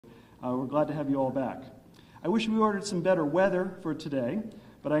We're glad to have you all back. I wish we ordered some better weather for today,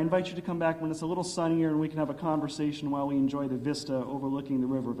 but I invite you to come back when it's a little sunnier and we can have a conversation while we enjoy the vista overlooking the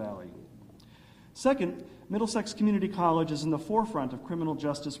river valley. Second, Middlesex Community College is in the forefront of criminal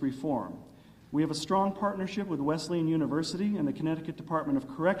justice reform. We have a strong partnership with Wesleyan University and the Connecticut Department of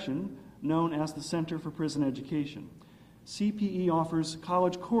Correction, known as the Center for Prison Education. CPE offers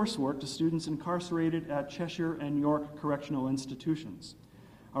college coursework to students incarcerated at Cheshire and York correctional institutions.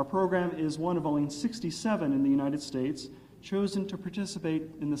 Our program is one of only 67 in the United States chosen to participate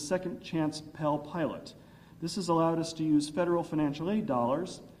in the Second Chance Pell pilot. This has allowed us to use federal financial aid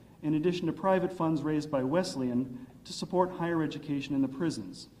dollars, in addition to private funds raised by Wesleyan, to support higher education in the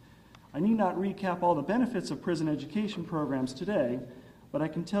prisons. I need not recap all the benefits of prison education programs today, but I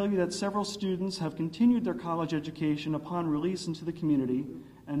can tell you that several students have continued their college education upon release into the community,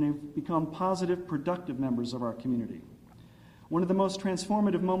 and they've become positive, productive members of our community. One of the most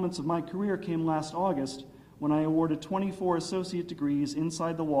transformative moments of my career came last August when I awarded 24 associate degrees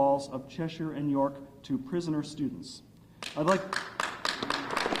inside the walls of Cheshire and York to prisoner students. I'd like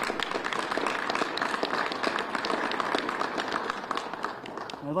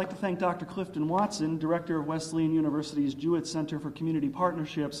to thank Dr. Clifton Watson, Director of Wesleyan University's Jewett Center for Community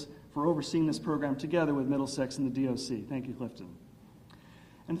Partnerships, for overseeing this program together with Middlesex and the DOC. Thank you, Clifton.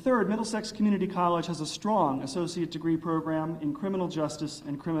 And third, Middlesex Community College has a strong associate degree program in criminal justice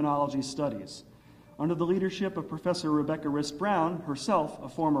and criminology studies. Under the leadership of Professor Rebecca Rist-Brown, herself a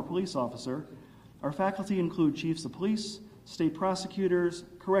former police officer, our faculty include chiefs of police, state prosecutors,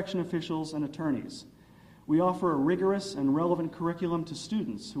 correction officials, and attorneys. We offer a rigorous and relevant curriculum to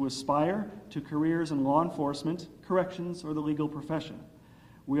students who aspire to careers in law enforcement, corrections, or the legal profession.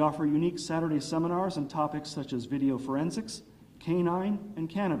 We offer unique Saturday seminars on topics such as video forensics, canine, and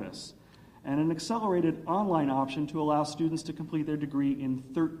cannabis, and an accelerated online option to allow students to complete their degree in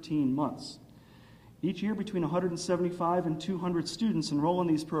 13 months. Each year, between 175 and 200 students enroll in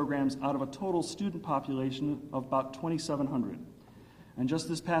these programs out of a total student population of about 2,700. And just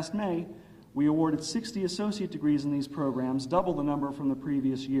this past May, we awarded 60 associate degrees in these programs, double the number from the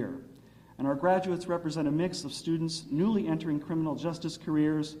previous year. And our graduates represent a mix of students newly entering criminal justice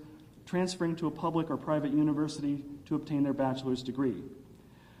careers, transferring to a public or private university to obtain their bachelor's degree.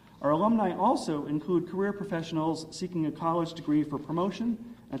 Our alumni also include career professionals seeking a college degree for promotion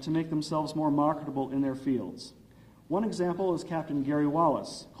and to make themselves more marketable in their fields. One example is Captain Gary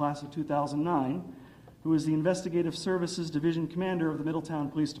Wallace, class of 2009, who is the Investigative Services Division Commander of the Middletown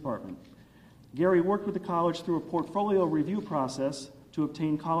Police Department. Gary worked with the college through a portfolio review process to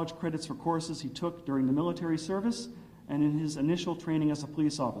obtain college credits for courses he took during the military service and in his initial training as a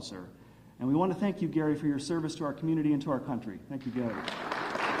police officer. And we want to thank you, Gary, for your service to our community and to our country. Thank you, Gary.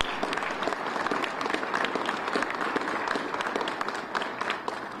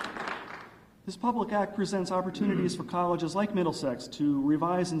 This public act presents opportunities for colleges like Middlesex to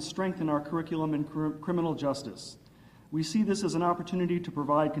revise and strengthen our curriculum in criminal justice. We see this as an opportunity to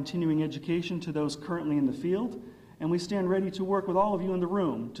provide continuing education to those currently in the field, and we stand ready to work with all of you in the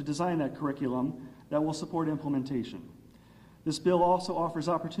room to design that curriculum that will support implementation. This bill also offers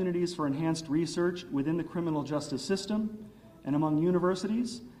opportunities for enhanced research within the criminal justice system and among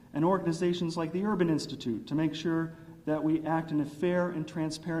universities and organizations like the Urban Institute to make sure that we act in a fair and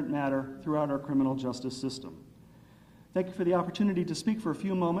transparent manner throughout our criminal justice system. Thank you for the opportunity to speak for a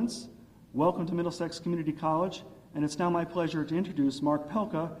few moments. Welcome to Middlesex Community College, and it's now my pleasure to introduce Mark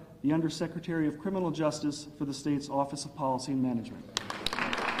Pelka, the Undersecretary of Criminal Justice for the state's Office of Policy and Management.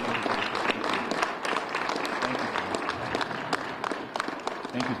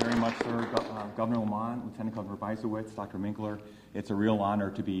 Thank you very much, sir. Governor Lamont, Lieutenant Governor Beisowitz, Dr. Minkler. It's a real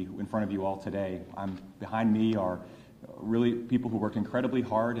honor to be in front of you all today. Behind me are really people who worked incredibly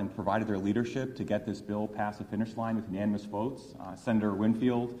hard and provided their leadership to get this bill past the finish line with unanimous votes. Senator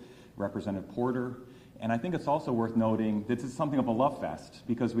Winfield, Representative Porter, and I think it's also worth noting this is something of a love fest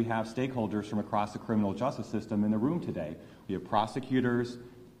because we have stakeholders from across the criminal justice system in the room today. We have prosecutors,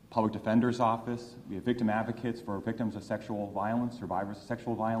 public defender's office, we have victim advocates for victims of sexual violence, survivors of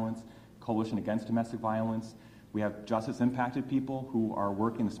sexual violence, Coalition Against Domestic Violence. We have justice-impacted people who are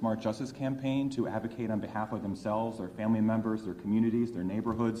working the Smart Justice Campaign to advocate on behalf of themselves, their family members, their communities, their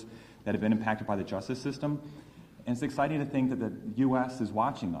neighborhoods that have been impacted by the justice system. And it's exciting to think that the U.S. is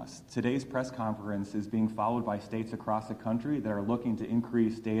watching us. Today's press conference is being followed by states across the country that are looking to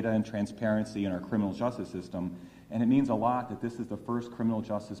increase data and transparency in our criminal justice system. And it means a lot that this is the first criminal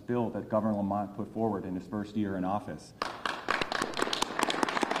justice bill that Governor Lamont put forward in his first year in office.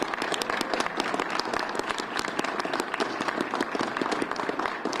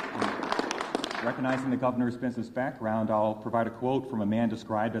 Recognizing the governor's business background, I'll provide a quote from a man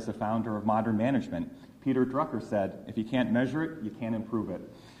described as the founder of modern management. Peter Drucker said, "If you can't measure it, you can't improve it."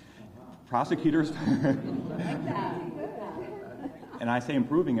 Prosecutors, and I say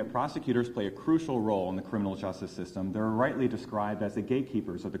improving it, prosecutors play a crucial role in the criminal justice system. They're rightly described as the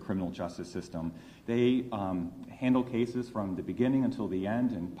gatekeepers of the criminal justice system. They handle cases from the beginning until the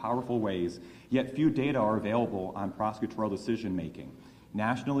end in powerful ways, yet few data are available on prosecutorial decision making.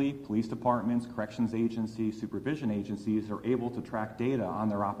 Nationally, police departments, corrections agencies, supervision agencies are able to track data on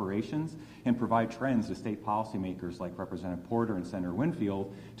their operations and provide trends to state policymakers like Representative Porter and Senator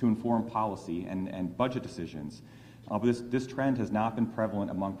Winfield to inform policy and budget decisions. But this trend has not been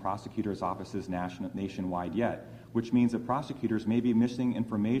prevalent among prosecutors' offices nationwide yet, which means that prosecutors may be missing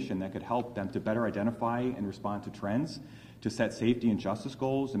information that could help them to better identify and respond to trends, to set safety and justice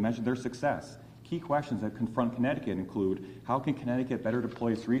goals, and measure their success. Key questions that confront Connecticut include: how can Connecticut better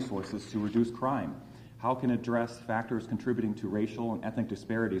deploy its resources to reduce crime? How can it address factors contributing to racial and ethnic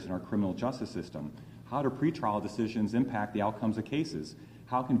disparities in our criminal justice system? How do pretrial decisions impact the outcomes of cases?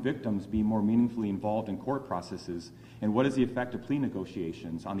 How can victims be more meaningfully involved in court processes? And what is the effect of plea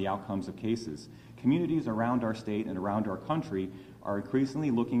negotiations on the outcomes of cases? Communities around our state and around our country are increasingly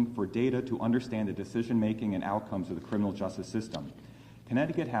looking for data to understand the decision-making and outcomes of the criminal justice system.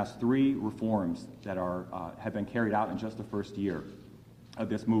 Connecticut has 3 reforms that have been carried out in just the first year of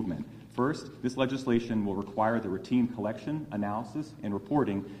this movement. First, this legislation will require the routine collection, analysis, and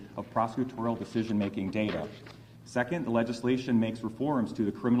reporting of prosecutorial decision-making data. Second, the legislation makes reforms to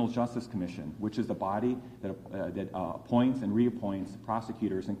the Criminal Justice Commission, which is the body that appoints and reappoints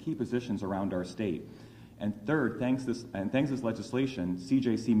prosecutors in key positions around our state. And third, thanks to this legislation,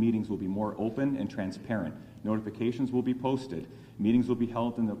 CJC meetings will be more open and transparent. Notifications will be posted. Meetings will be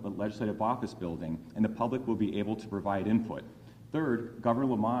held in the Legislative Office Building, and the public will be able to provide input. Third, Governor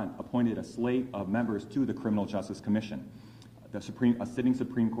Lamont appointed a slate of members to the Criminal Justice Commission: a sitting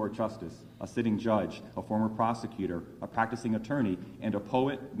Supreme Court justice, a sitting judge, a former prosecutor, a practicing attorney, and a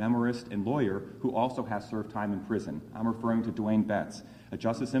poet, memorist, and lawyer who also has served time in prison. I'm referring to Dwayne Betts, a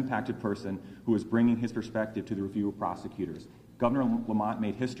justice-impacted person who is bringing his perspective to the review of prosecutors. Governor Lamont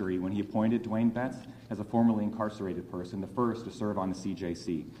made history when he appointed Dwayne Betts as a formerly incarcerated person, the first to serve on the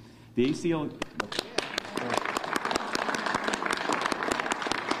CJC. The ACLU...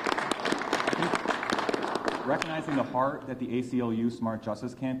 Recognizing the heart that the ACLU Smart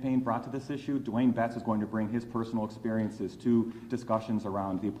Justice Campaign brought to this issue, Dwayne Betts is going to bring his personal experiences to discussions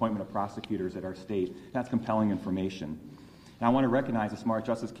around the appointment of prosecutors at our state. That's compelling information. And I want to recognize the Smart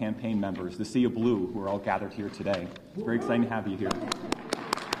Justice Campaign members, the Sea of Blue, who are all gathered here today. It's very exciting to have you here.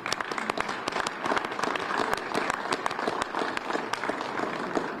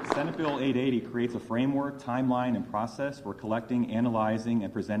 Senate Bill 880 creates a framework, timeline, and process for collecting, analyzing,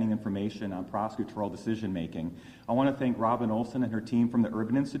 and presenting information on prosecutorial decision-making. I want to thank Robin Olson and her team from the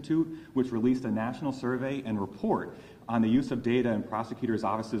Urban Institute, which released a national survey and report on the use of data in prosecutors'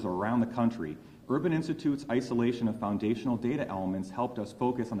 offices around the country. Urban Institute's isolation of foundational data elements helped us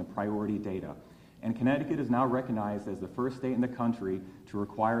focus on the priority data. And Connecticut is now recognized as the first state in the country to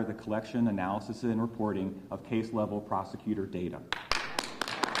require the collection, analysis, and reporting of case-level prosecutor data.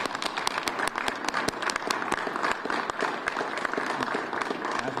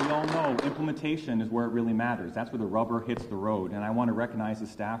 As we all know, implementation is where it really matters. That's where the rubber hits the road. And I want to recognize the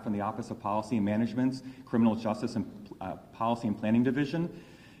staff from the Office of Policy and Management's Criminal Justice and Policy and Planning Division.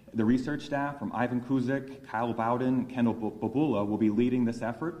 The research staff from Ivan Kuzik, Kyle Bowden, and Kendall Babula will be leading this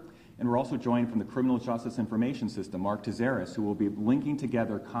effort. And we're also joined from the Criminal Justice Information System, Mark Tezaris, who will be linking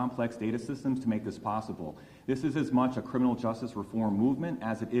together complex data systems to make this possible. This is as much a criminal justice reform movement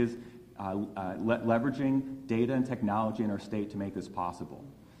as it is leveraging data and technology in our state to make this possible.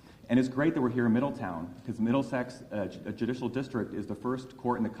 And it's great that we're here in Middletown, because Middlesex Judicial District is the first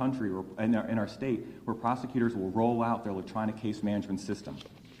court in the country, in our state, where prosecutors will roll out their electronic case management system.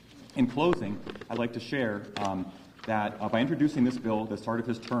 In closing, I'd like to share that by introducing this bill at the start of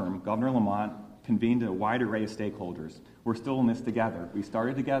his term, Governor Lamont convened a wide array of stakeholders. We're still in this together. We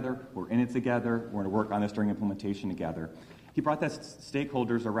started together, we're in it together, we're going to work on this during implementation together. He brought that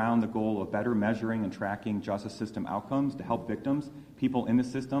stakeholders around the goal of better measuring and tracking justice system outcomes to help victims, people in the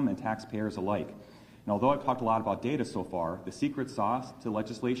system, and taxpayers alike. And although I've talked a lot about data so far, the secret sauce to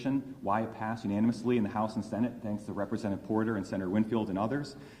legislation, why it passed unanimously in the House and Senate, thanks to Representative Porter and Senator Winfield and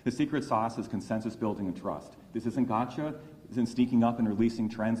others, the secret sauce is consensus building and trust. This isn't gotcha. This isn't sneaking up and releasing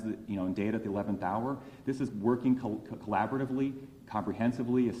trends in data at the 11th hour. This is working collaboratively,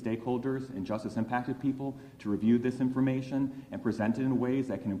 comprehensively as stakeholders and justice-impacted people to review this information and present it in ways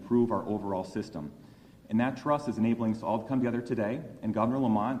that can improve our overall system. And that trust is enabling us all to come together today. And Governor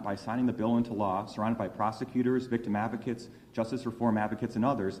Lamont, by signing the bill into law, surrounded by prosecutors, victim advocates, justice reform advocates, and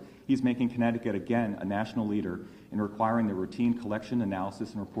others, he's making Connecticut, again, a national leader in requiring the routine collection,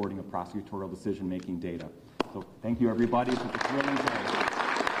 analysis, and reporting of prosecutorial decision-making data. So thank you, everybody. It's a thrilling day.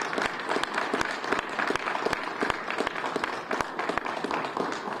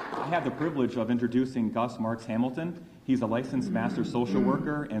 I have the privilege of introducing Gus Marks Hamilton. He's a licensed master social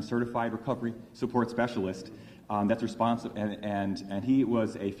worker and certified recovery support specialist that's responsible, and he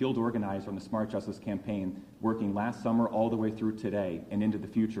was a field organizer on the Smart Justice campaign, working last summer all the way through today and into the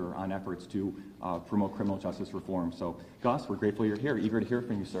future on efforts to promote criminal justice reform. So, Gus, we're grateful you're here. Eager to hear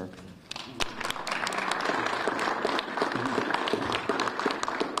from you, sir.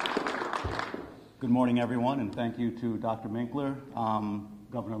 Good morning, everyone, and thank you to Dr. Minkler,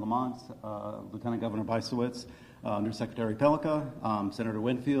 Governor Lamont, Lieutenant Governor Bysewicz, Undersecretary Pelika, Senator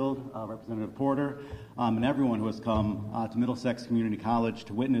Winfield, Representative Porter, and everyone who has come to Middlesex Community College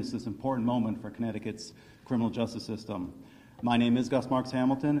to witness this important moment for Connecticut's criminal justice system. My name is Gus Marks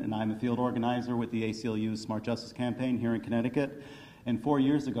Hamilton, and I'm a field organizer with the ACLU's Smart Justice campaign here in Connecticut. And 4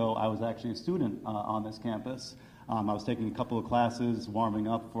 years ago, I was actually a student on this campus. I was taking a couple of classes, warming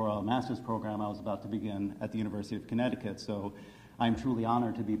up for a master's program I was about to begin at the University of Connecticut. So I'm truly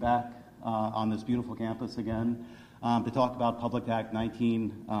honored to be back on this beautiful campus again to talk about Public Act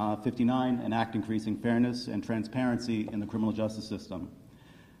 1959, an act increasing fairness and transparency in the criminal justice system.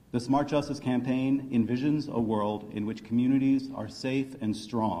 The Smart Justice campaign envisions a world in which communities are safe and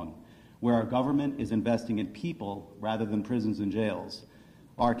strong, where our government is investing in people rather than prisons and jails.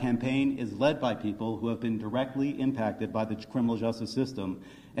 Our campaign is led by people who have been directly impacted by the criminal justice system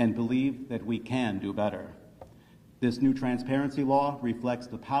and believe that we can do better. This new transparency law reflects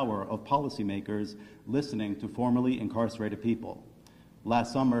the power of policymakers listening to formerly incarcerated people.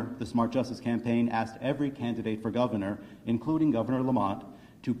 Last summer, the Smart Justice campaign asked every candidate for governor, including Governor Lamont,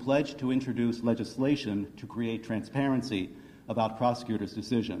 to pledge to introduce legislation to create transparency about prosecutors'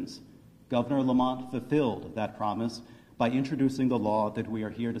 decisions. Governor Lamont fulfilled that promise by introducing the law that we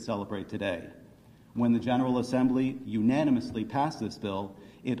are here to celebrate today. When the General Assembly unanimously passed this bill,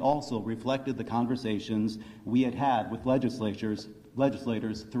 it also reflected the conversations we had had with legislators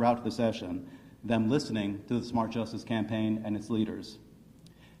throughout the session, them listening to the Smart Justice campaign and its leaders.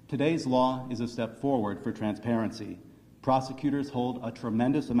 Today's law is a step forward for transparency. Prosecutors hold a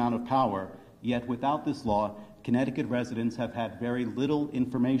tremendous amount of power, yet without this law, Connecticut residents have had very little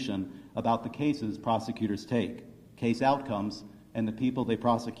information about the cases prosecutors take, case outcomes, and the people they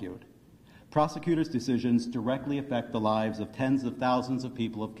prosecute. Prosecutors' decisions directly affect the lives of tens of thousands of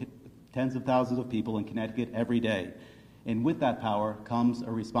people in Connecticut every day. And with that power comes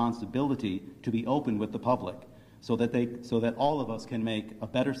a responsibility to be open with the public so that all of us can make a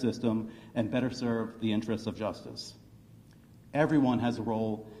better system and better serve the interests of justice. Everyone has a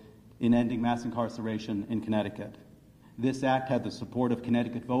role in ending mass incarceration in Connecticut. This act had the support of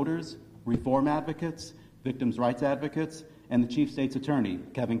Connecticut voters, reform advocates, victims' rights advocates, and the Chief State's Attorney,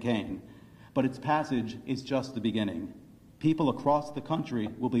 Kevin Kane. But its passage is just the beginning. People across the country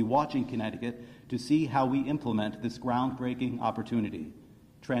will be watching Connecticut to see how we implement this groundbreaking opportunity.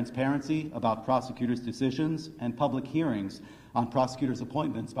 Transparency about prosecutors' decisions and public hearings on prosecutors'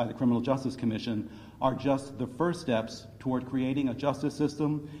 appointments by the Criminal Justice Commission are just the first steps toward creating a justice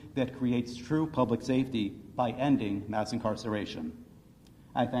system that creates true public safety by ending mass incarceration.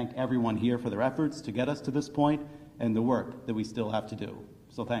 I thank everyone here for their efforts to get us to this point and the work that we still have to do.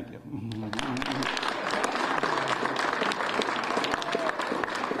 So thank you.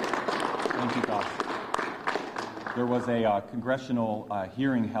 Thank you, Gus. There was a congressional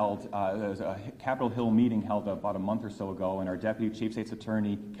hearing held, there was a Capitol Hill meeting held about a month or so ago, and our Deputy Chief State's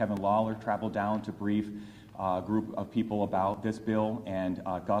Attorney, Kevin Lawler, traveled down to brief a group of people about this bill, and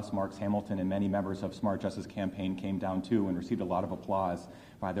Gus Marks Hamilton and many members of Smart Justice campaign came down too and received a lot of applause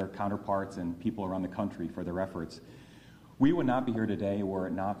by their counterparts and people around the country for their efforts. We would not be here today were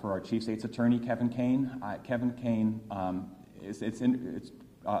it not for our Chief State's Attorney, Kevin Kane. Kevin Kane, it's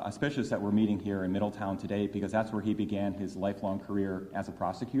auspicious that we're meeting here in Middletown today because that's where he began his lifelong career as a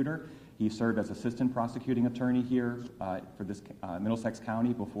prosecutor. He served as assistant prosecuting attorney here for this Middlesex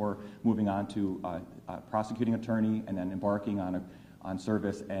County before moving on to prosecuting attorney and then embarking on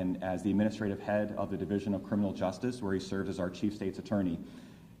service and as the administrative head of the Division of Criminal Justice, where he served as our Chief State's Attorney.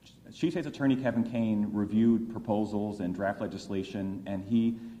 Chief State's Attorney Kevin Kane reviewed proposals and draft legislation, and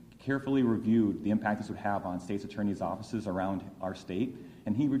he carefully reviewed the impact this would have on state's attorneys' offices around our state,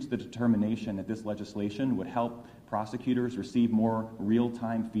 and he reached the determination that this legislation would help prosecutors receive more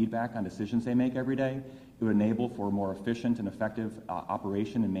real-time feedback on decisions they make every day. It would enable for more efficient and effective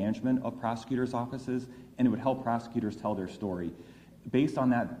operation and management of prosecutors' offices, and it would help prosecutors tell their story. Based on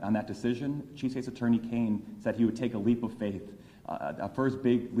that decision, Chief State's Attorney Kane said he would take a leap of faith, a first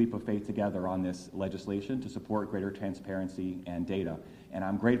big leap of faith together on this legislation to support greater transparency and data. And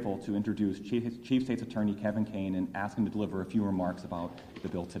I'm grateful to introduce Chief State's Attorney Kevin Kane and ask him to deliver a few remarks about the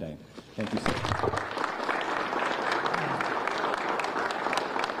bill today. Thank you, sir.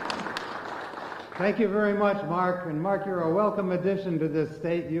 Thank you very much, Mark. And Mark, you're a welcome addition to this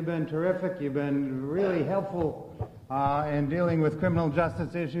state. You've been terrific. You've been really helpful in dealing with criminal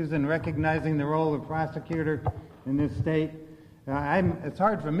justice issues and recognizing the role of prosecutor in this state. It's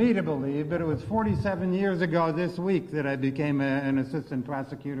hard for me to believe, but it was 47 years ago this week that I became an assistant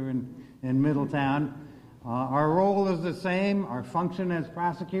prosecutor in Middletown. Our role is the same. Our function as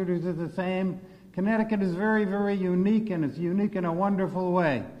prosecutors is the same. Connecticut is very, very unique, and it's unique in a wonderful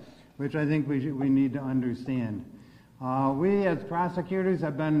way, which I think we need to understand. We as prosecutors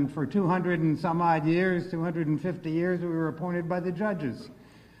have been for 200 and some odd years, 250 years, we were appointed by the judges.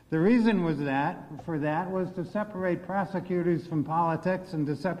 The reason was for that was to separate prosecutors from politics and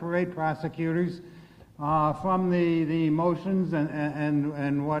to separate prosecutors from the emotions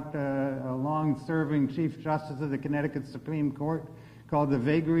and what a long-serving Chief Justice of the Connecticut Supreme Court called the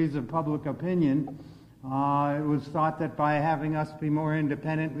vagaries of public opinion. It was thought that by having us be more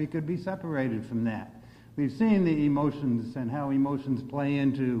independent, we could be separated from that. We've seen the emotions and how emotions play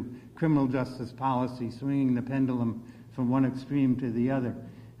into criminal justice policy, swinging the pendulum from one extreme to the other.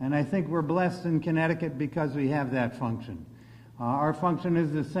 And I think we're blessed in Connecticut because we have that function. Our function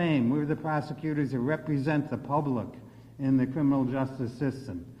is the same. We're the prosecutors who represent the public in the criminal justice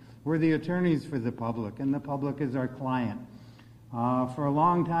system. We're the attorneys for the public, and the public is our client. For a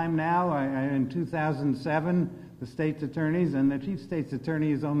long time now, in 2007, the state's attorneys, and the Chief State's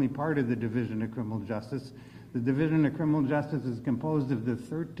Attorney is only part of the Division of Criminal Justice. The Division of Criminal Justice is composed of the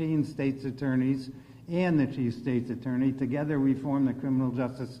 13 state's attorneys and the Chief State's Attorney. Together we form the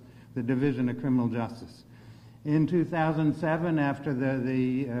Division of Criminal Justice. In 2007, after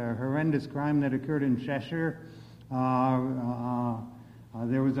the horrendous crime that occurred in Cheshire, there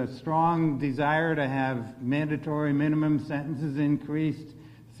was a strong desire to have mandatory minimum sentences increased,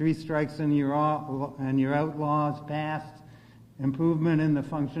 3 strikes and you're out laws passed, improvement in the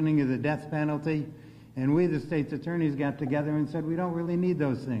functioning of the death penalty, and we, the state's attorneys, got together and said we don't really need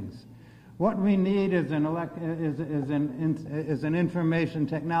those things. What we need is an information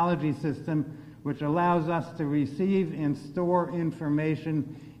technology system which allows us to receive and store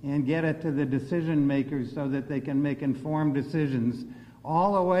information and get it to the decision makers so that they can make informed decisions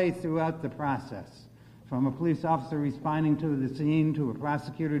all the way throughout the process, from a police officer responding to the scene to a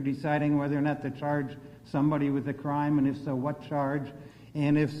prosecutor deciding whether or not to charge somebody with a crime, and if so, what charge,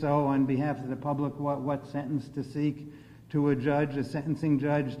 and if so, on behalf of the public, what sentence to seek, to a judge, a sentencing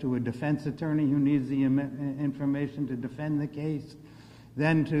judge, to a defense attorney who needs the information to defend the case,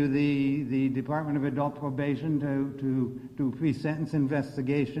 then to the Department of Adult Probation to do pre-sentence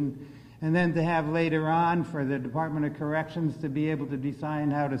investigation, and then to have later on for the Department of Corrections to be able to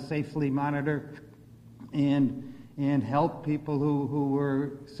decide how to safely monitor and help people who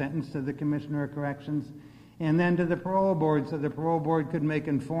were sentenced to the Commissioner of Corrections, and then to the parole board so the parole board could make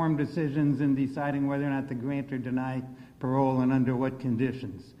informed decisions in deciding whether or not to grant or deny parole and under what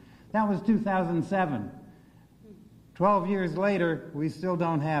conditions. That was 2007. 12 years later, we still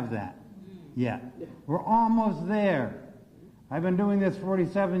don't have that yet. We're almost there. I've been doing this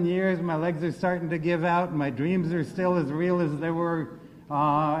 47 years. My legs are starting to give out. And my dreams are still as real as they were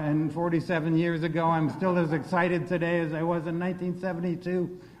 47 years ago. I'm still as excited today as I was in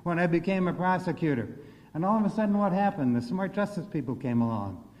 1972 when I became a prosecutor. And all of a sudden, what happened? The smart justice people came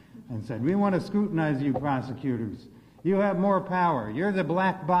along and said, we want to scrutinize you prosecutors. You have more power. You're the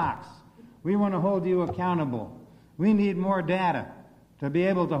black box. We want to hold you accountable. We need more data to be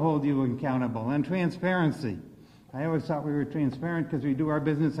able to hold you accountable, and transparency. I always thought we were transparent because we do our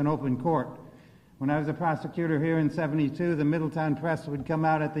business in open court. When I was a prosecutor here in '72, the Middletown Press would come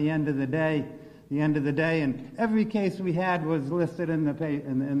out at the end of the day, and every case we had was listed in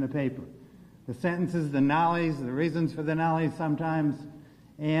the paper. The sentences, the nollies, the reasons for the nollies sometimes,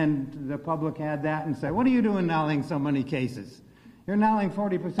 and the public had that and said, what are you doing nolling so many cases? You're nolling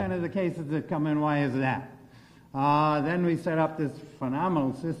 40% of the cases that come in, why is that? Then we set up this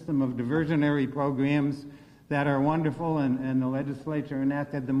phenomenal system of diversionary programs that are wonderful, and the legislature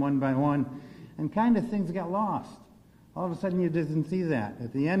enacted them one by one, and kind of things got lost. All of a sudden you didn't see that.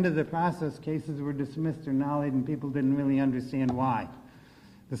 At the end of the process, cases were dismissed or nollied, and people didn't really understand why.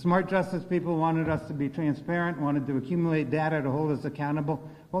 The smart justice people wanted us to be transparent, wanted to accumulate data to hold us accountable.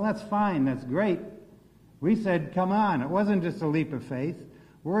 Well, that's fine. That's great. We said, come on. It wasn't just a leap of faith.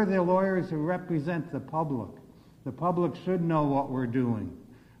 We're the lawyers who represent the public. The public should know what we're doing.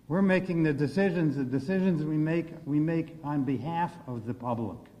 We're making the decisions we make on behalf of the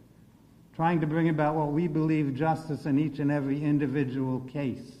public, trying to bring about what we believe justice in each and every individual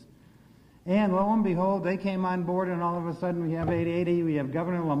case. And lo and behold, they came on board, and all of a sudden we have 880. We have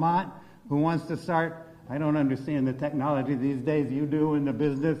Governor Lamont, who wants to start, I don't understand the technology these days, you do in the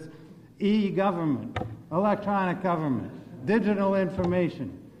business, e-government, electronic government, digital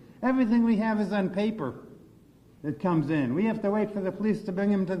information. Everything we have is on paper that comes in. We have to wait for the police to bring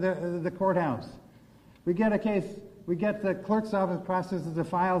him to the courthouse. We get a case, we get the clerk's office processes the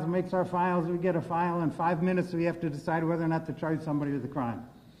files, makes our files, we get a file. In 5 minutes we have to decide whether or not to charge somebody with a crime.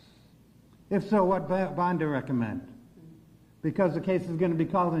 If so, what bond to recommend? Because the case is going to be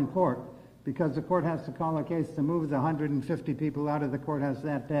called in court, because the court has to call a case to move the 150 people out of the courthouse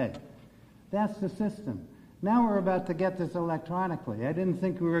that day. That's the system. Now we're about to get this electronically. I didn't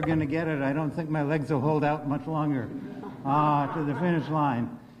think we were going to get it. I don't think my legs will hold out much longer to the finish line.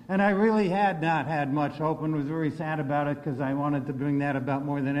 And I really had not had much hope and was very sad about it because I wanted to bring that about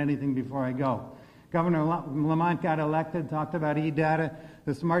more than anything before I go. Governor Lamont got elected, talked about e-data.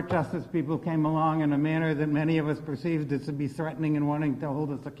 The smart justice people came along in a manner that many of us perceived as to be threatening and wanting to hold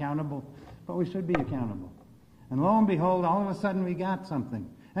us accountable. But we should be accountable. And lo and behold, all of a sudden we got something.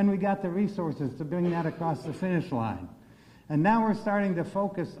 And we got the resources to bring that across the finish line. And now we're starting to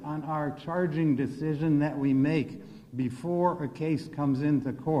focus on our charging decision that we make before a case comes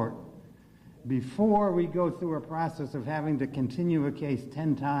into court, before we go through a process of having to continue a case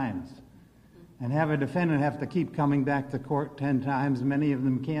 10 times and have a defendant have to keep coming back to court 10 times. Many of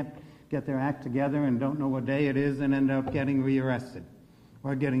them can't get their act together and don't know what day it is and end up getting rearrested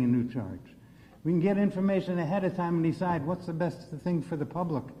or getting a new charge. We can get information ahead of time and decide what's the best thing for the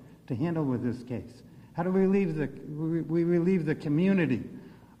public to handle with this case. How do we relieve the community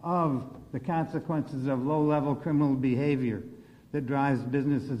of the consequences of low-level criminal behavior that drives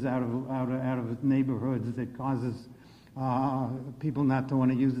businesses out of neighborhoods, that causes people not to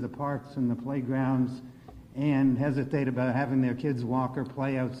want to use the parks and the playgrounds and hesitate about having their kids walk or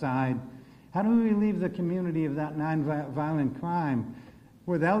play outside? How do we relieve the community of that nonviolent crime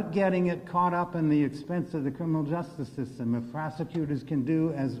without getting it caught up in the expense of the criminal justice system? If prosecutors can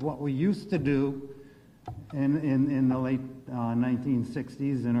do as what we used to do in the late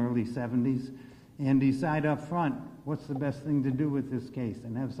 1960s and early 70s and decide up front what's the best thing to do with this case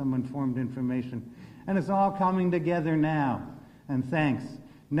and have some informed information. And it's all coming together now, and thanks.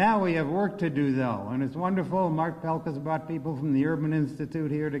 Now we have work to do, though, and it's wonderful. Mark Pelka's brought people from the Urban Institute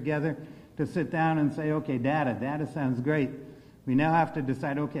here together to sit down and say, okay, data sounds great. We now have to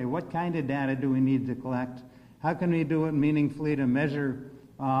decide, okay, what kind of data do we need to collect? How can we do it meaningfully to measure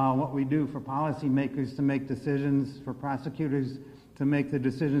what we do for policymakers to make decisions, for prosecutors to make the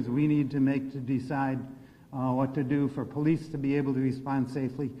decisions we need to make to decide what to do, for police to be able to respond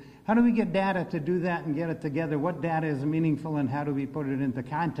safely? How do we get data to do that and get it together? What data is meaningful and how do we put it into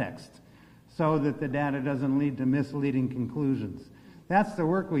context so that the data doesn't lead to misleading conclusions? That's the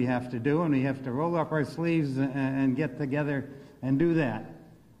work we have to do, and we have to roll up our sleeves and get together and do that.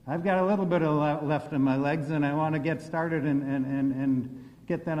 I've got a little bit of left in my legs, and I want to get started and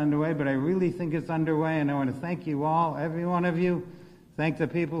get that underway, but I really think it's underway, and I want to thank you all, every one of you. Thank the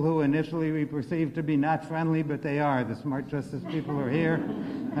people who initially we perceived to be not friendly, but they are. The smart justice people are here.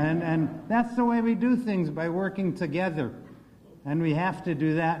 And that's the way we do things, by working together. And we have to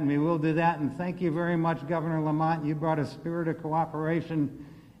do that, and we will do that. And thank you very much, Governor Lamont. You brought a spirit of cooperation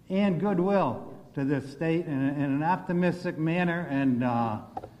and goodwill to this state in an optimistic manner. And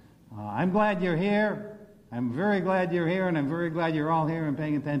I'm glad you're here. I'm very glad you're here, and I'm very glad you're all here and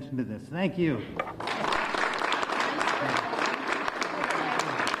paying attention to this. Thank you.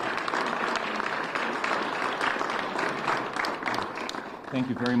 Thank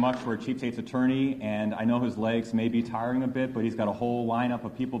you very much for Chief State's Attorney, and I know his legs may be tiring a bit, but he's got a whole lineup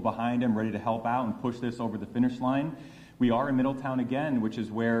of people behind him ready to help out and push this over the finish line. We are in Middletown again, which is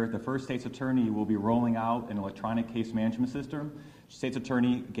where the first State's Attorney will be rolling out an electronic case management system. State's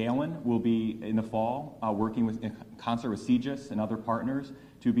Attorney Galen will be in the fall working in concert with CJIS and other partners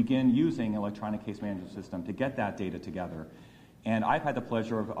to begin using an electronic case management system to get that data together. And I've had the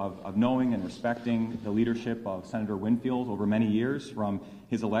pleasure of knowing and respecting the leadership of Senator Winfield over many years, from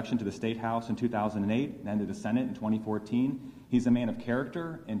his election to the State House in 2008 and then to the Senate in 2014. He's a man of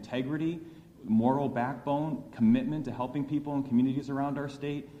character, integrity, moral backbone, commitment to helping people and communities around our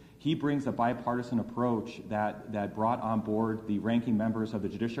state. He brings a bipartisan approach that brought on board the ranking members of the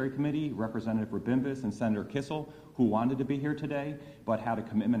Judiciary Committee, Representative Rabimbis and Senator Kissel, who wanted to be here today but had a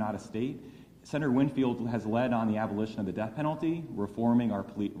commitment out of state. Senator Winfield has led on the abolition of the death penalty, reforming our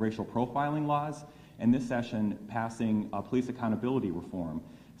racial profiling laws, and this session passing police accountability reform.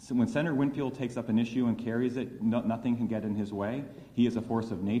 So when Senator Winfield takes up an issue and carries it, nothing can get in his way. He is a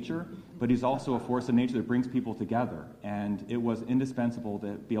force of nature, but he's also a force of nature that brings people together. And it was indispensable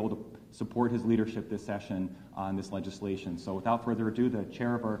to be able to support his leadership this session on this legislation. So without further ado, the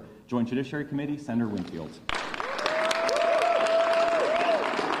chair of our Joint Judiciary Committee, Senator Winfield.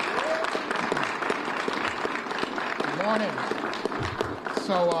 Good morning.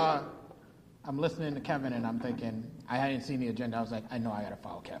 So, I'm listening to Kevin and I'm thinking, I hadn't seen the agenda. I was like, I know I got to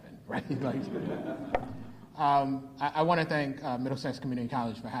follow Kevin, right? I want to thank Middlesex Community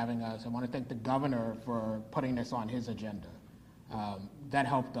College for having us. I want to thank the governor for putting this on his agenda. That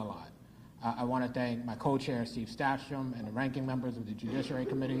helped a lot. I want to thank my co-chair, Steve Stasham, and the ranking members of the Judiciary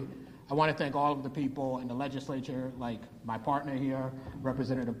Committee. I want to thank all of the people in the legislature, like my partner here,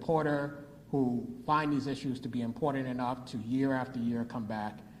 Representative Porter, who find these issues to be important enough to year after year come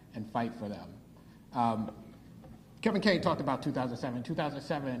back and fight for them. Kevin Kane talked about 2007.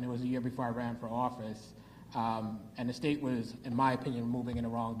 2007, it was the year before I ran for office, and the state was, in my opinion, moving in the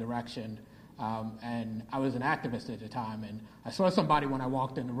wrong direction. And I was an activist at the time, and I saw somebody when I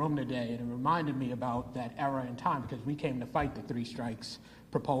walked in the room today, and it reminded me about that era in time, because we came to fight the 3 strikes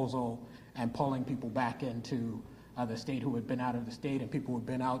proposal and pulling people back into the state who had been out of the state, and people who had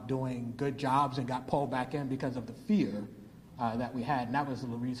been out doing good jobs and got pulled back in because of the fear that we had, and that was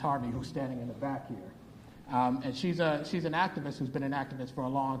Louise Harvey, who's standing in the back here. And she's an activist who's been an activist for a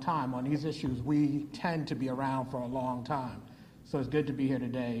long time. On these issues, we tend to be around for a long time. So it's good to be here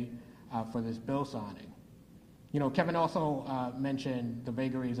today for this bill signing. You know, Kevin also mentioned the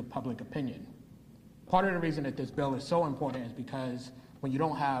vagaries of public opinion. Part of the reason that this bill is so important is because when you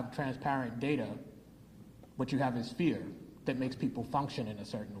don't have transparent data, what you have is fear that makes people function in a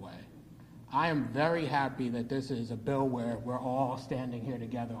certain way. I am very happy that this is a bill where we're all standing here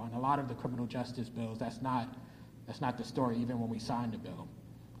together. On a lot of the criminal justice bills, that's not the story, even when we signed the bill.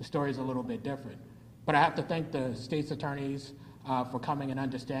 The story is a little bit different. But I have to thank the state's attorneys for coming and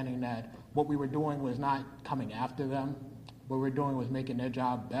understanding that what we were doing was not coming after them. What we were doing was making their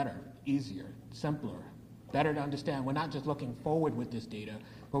job better, easier, simpler, better to understand. We're not just looking forward with this data,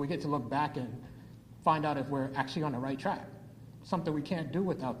 but we get to look back and find out if we're actually on the right track, something we can't do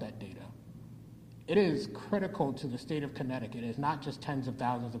without that data. It is critical to the state of Connecticut. It's not just tens of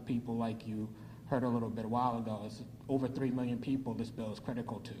thousands of people like you heard a little bit a while ago. It's over 3 million people this bill is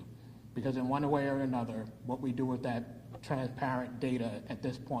critical to. Because in one way or another, what we do with that transparent data at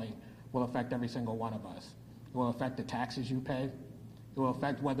this point will affect every single one of us. It will affect the taxes you pay. It will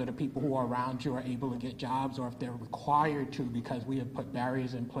affect whether the people who are around you are able to get jobs or if they're required to because we have put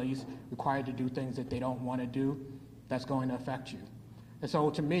barriers in place, required to do things that they don't want to do. That's going to affect you. And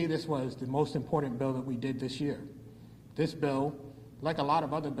so to me, this was the most important bill that we did this year. This bill, like a lot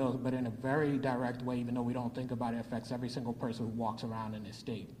of other bills, but in a very direct way, even though we don't think about it, affects every single person who walks around in this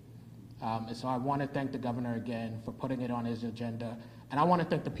state. And so I want to thank the governor again for putting it on his agenda. And I want to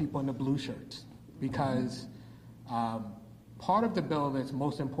thank the people in the blue shirts because part of the bill that's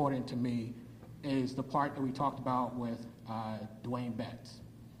most important to me is the part that we talked about with Dwayne Betts.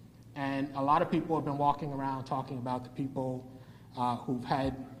 And a lot of people have been walking around talking about the people who've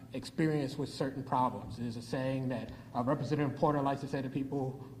had experience with certain problems. There's a saying that Representative Porter likes to say that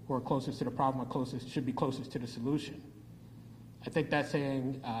people who are closest to the problem should be closest to the solution. I think that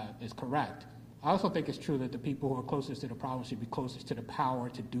saying is correct. I also think it's true that the people who are closest to the problem should be closest to the power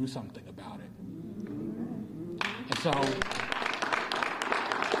to do something about it.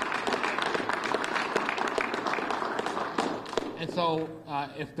 And so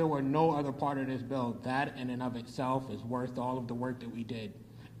if there were no other part of this bill, that in and of itself is worth all of the work that we did.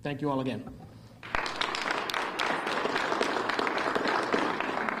 Thank you all again.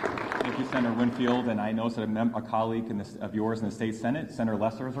 Thank you, Senator Winfield, and I noticed that a colleague of yours in the state Senate, Senator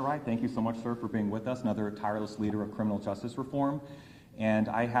Lesser, has arrived. Thank you so much, sir, for being with us, another tireless leader of criminal justice reform. And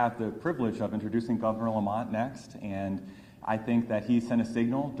I have the privilege of introducing Governor Lamont next, and I think that he sent a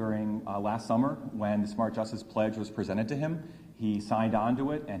signal during last summer when the Smart Justice Pledge was presented to him. He signed on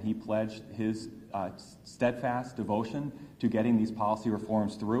to it, and he pledged his steadfast devotion to getting these policy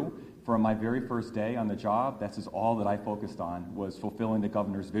reforms through. From my very first day on the job, that's all that I focused on, was fulfilling the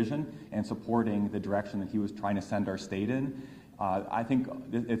governor's vision and supporting the direction that he was trying to send our state in. I think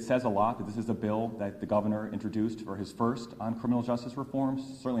it says a lot that this is a bill that the governor introduced for his first on criminal justice reforms,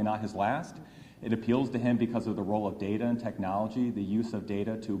 certainly not his last. It appeals to him because of the role of data and technology, the use of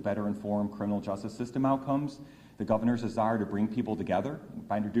data to better inform criminal justice system outcomes, the governor's desire to bring people together.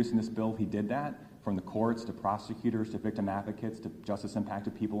 By introducing this bill, he did that, from the courts to prosecutors to victim advocates to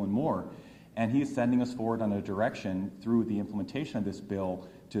justice-impacted people and more. And he is sending us forward on a direction through the implementation of this bill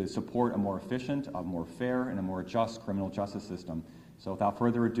to support a more efficient, a more fair, and a more just criminal justice system. So without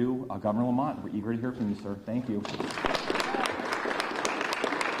further ado, Governor Lamont, we're eager to hear from you, sir. Thank you.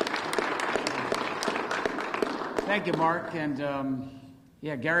 Thank you, Mark. And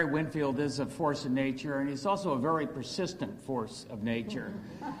yeah, Gary Winfield is a force of nature, and he's also a very persistent force of nature.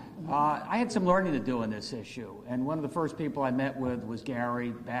 I had some learning to do on this issue, and one of the first people I met with was Gary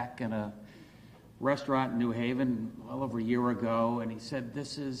back in a restaurant in New Haven well over a year ago, and he said,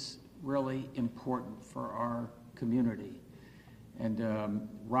 this is really important for our community. And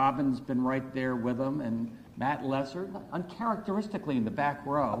Robin's been right there with him, and Matt Lesser, uncharacteristically in the back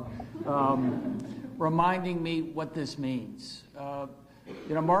row, reminding me what this means.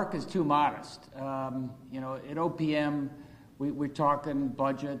 Mark is too modest. At OPM, we're talking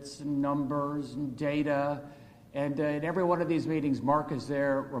budgets and numbers and data, and at every one of these meetings, Mark is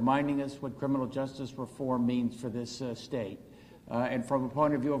there reminding us what criminal justice reform means for this state. And from a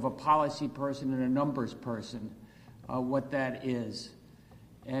point of view of a policy person and a numbers person, what that is.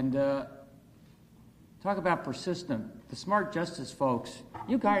 And talk about persistent. The smart justice folks,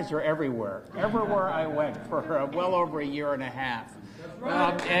 you guys are everywhere. Everywhere I went for well over a year and a half.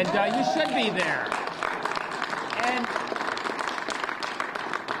 And you should be there.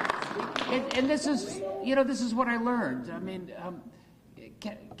 And this is, this is what I learned. I mean,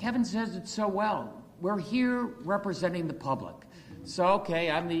 Kevin says it so well. We're here representing the public. So,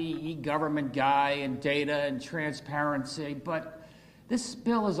 okay, I'm the e-government guy and data and transparency, but this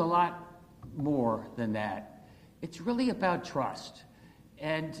bill is a lot more than that. It's really about trust.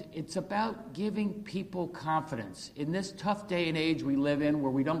 And it's about giving people confidence. In this tough day and age we live in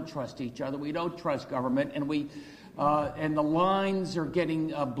where we don't trust each other, we don't trust government, and and the lines are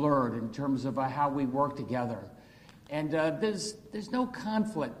getting blurred in terms of how we work together. And there's no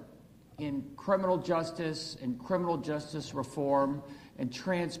conflict in criminal justice and criminal justice reform and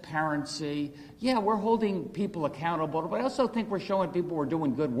transparency. Yeah, we're holding people accountable, but I also think we're showing people we're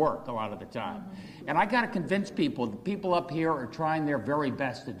doing good work a lot of the time. And I got to convince people, the people up here are trying their very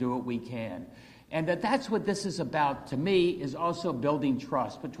best to do what we can. And that's what this is about, to me, is also building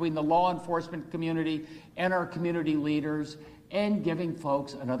trust between the law enforcement community and our community leaders and giving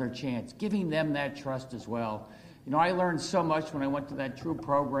folks another chance, giving them that trust as well. I learned so much when I went to that TRUE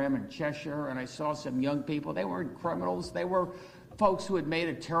program in Cheshire, and I saw some young people. They weren't criminals. They were folks who had made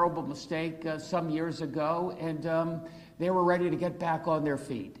a terrible mistake some years ago, and they were ready to get back on their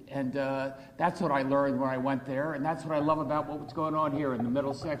feet. And that's what I learned when I went there, and that's what I love about what's going on here in the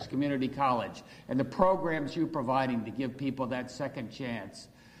Middlesex Community College and the programs you're providing to give people that second chance.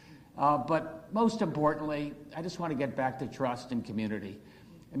 But most importantly, I just want to get back to trust and community.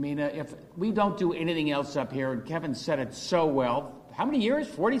 I mean, if we don't do anything else up here, and Kevin said it so well, how many years?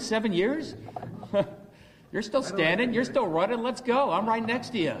 47 years? You're still standing. You're still running. Let's go. I'm right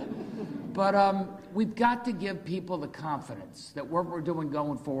next to you. But we've got to give people the confidence that what we're doing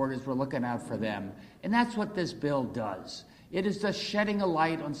going forward is we're looking out for them. And that's what this bill does. It is just shedding a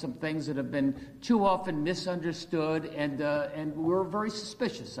light on some things that have been too often misunderstood, and we're very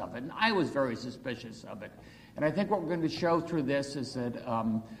suspicious of it. And I was very suspicious of it. And I think what we're going to show through this is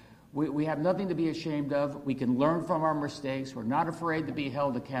that we have nothing to be ashamed of. We can learn from our mistakes. We're not afraid to be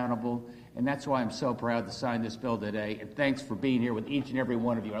held accountable. And that's why I'm so proud to sign this bill today. And thanks for being here with each and every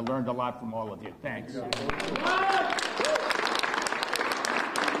one of you. I learned a lot from all of you. Thanks.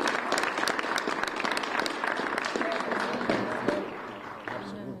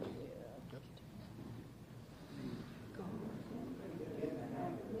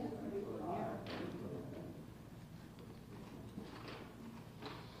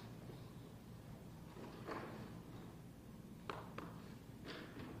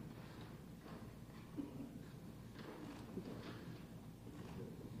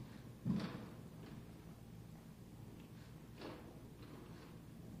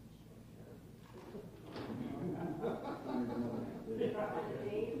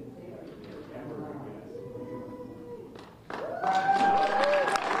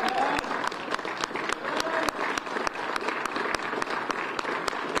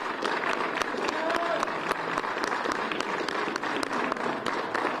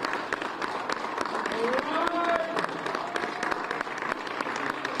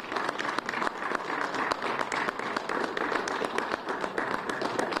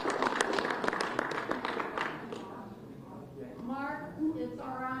 Mark, it's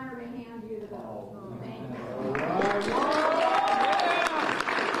our honor to hand you the all